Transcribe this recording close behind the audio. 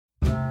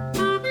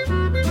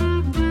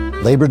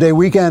Labor Day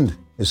weekend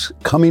is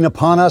coming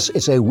upon us.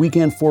 It's a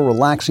weekend for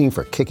relaxing,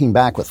 for kicking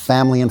back with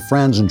family and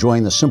friends,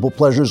 enjoying the simple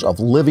pleasures of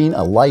living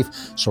a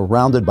life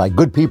surrounded by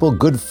good people,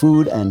 good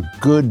food, and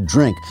good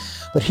drink.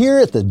 But here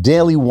at the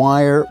Daily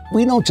Wire,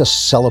 we don't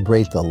just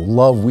celebrate the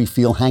love we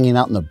feel hanging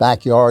out in the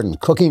backyard and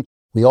cooking.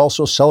 We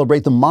also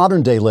celebrate the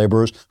modern day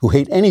laborers who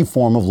hate any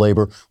form of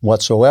labor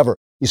whatsoever.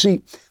 You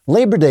see,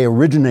 Labor Day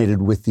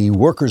originated with the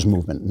workers'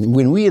 movement.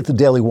 When we at the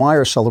Daily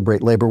Wire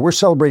celebrate labor, we're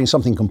celebrating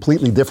something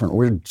completely different.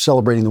 We're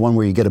celebrating the one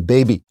where you get a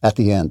baby at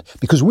the end.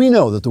 Because we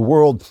know that the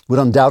world would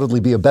undoubtedly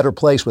be a better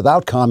place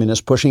without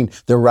communists pushing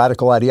their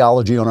radical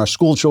ideology on our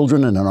school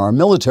children and on our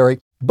military.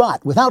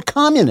 But without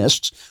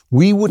communists,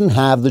 we wouldn't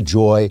have the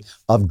joy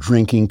of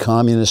drinking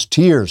communist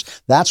tears.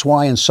 That's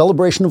why in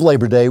celebration of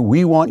Labor Day,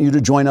 we want you to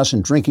join us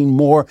in drinking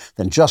more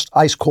than just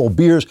ice-cold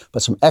beers,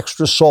 but some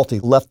extra salty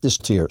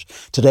leftist tears.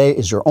 Today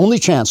is your only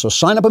chance, so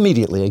sign up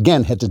immediately.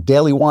 Again, head to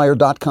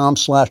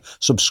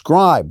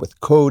dailywire.com/subscribe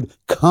with code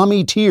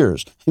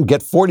COMMIETEARS and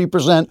get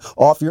 40%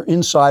 off your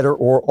Insider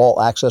or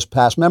All Access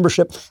Pass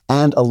membership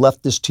and a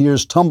Leftist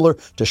Tears tumbler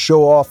to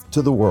show off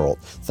to the world.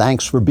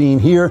 Thanks for being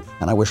here,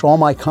 and I wish all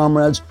my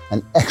comrades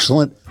an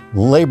excellent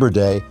Labor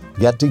Day.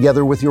 Get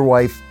together with your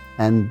wife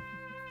and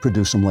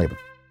produce some labor.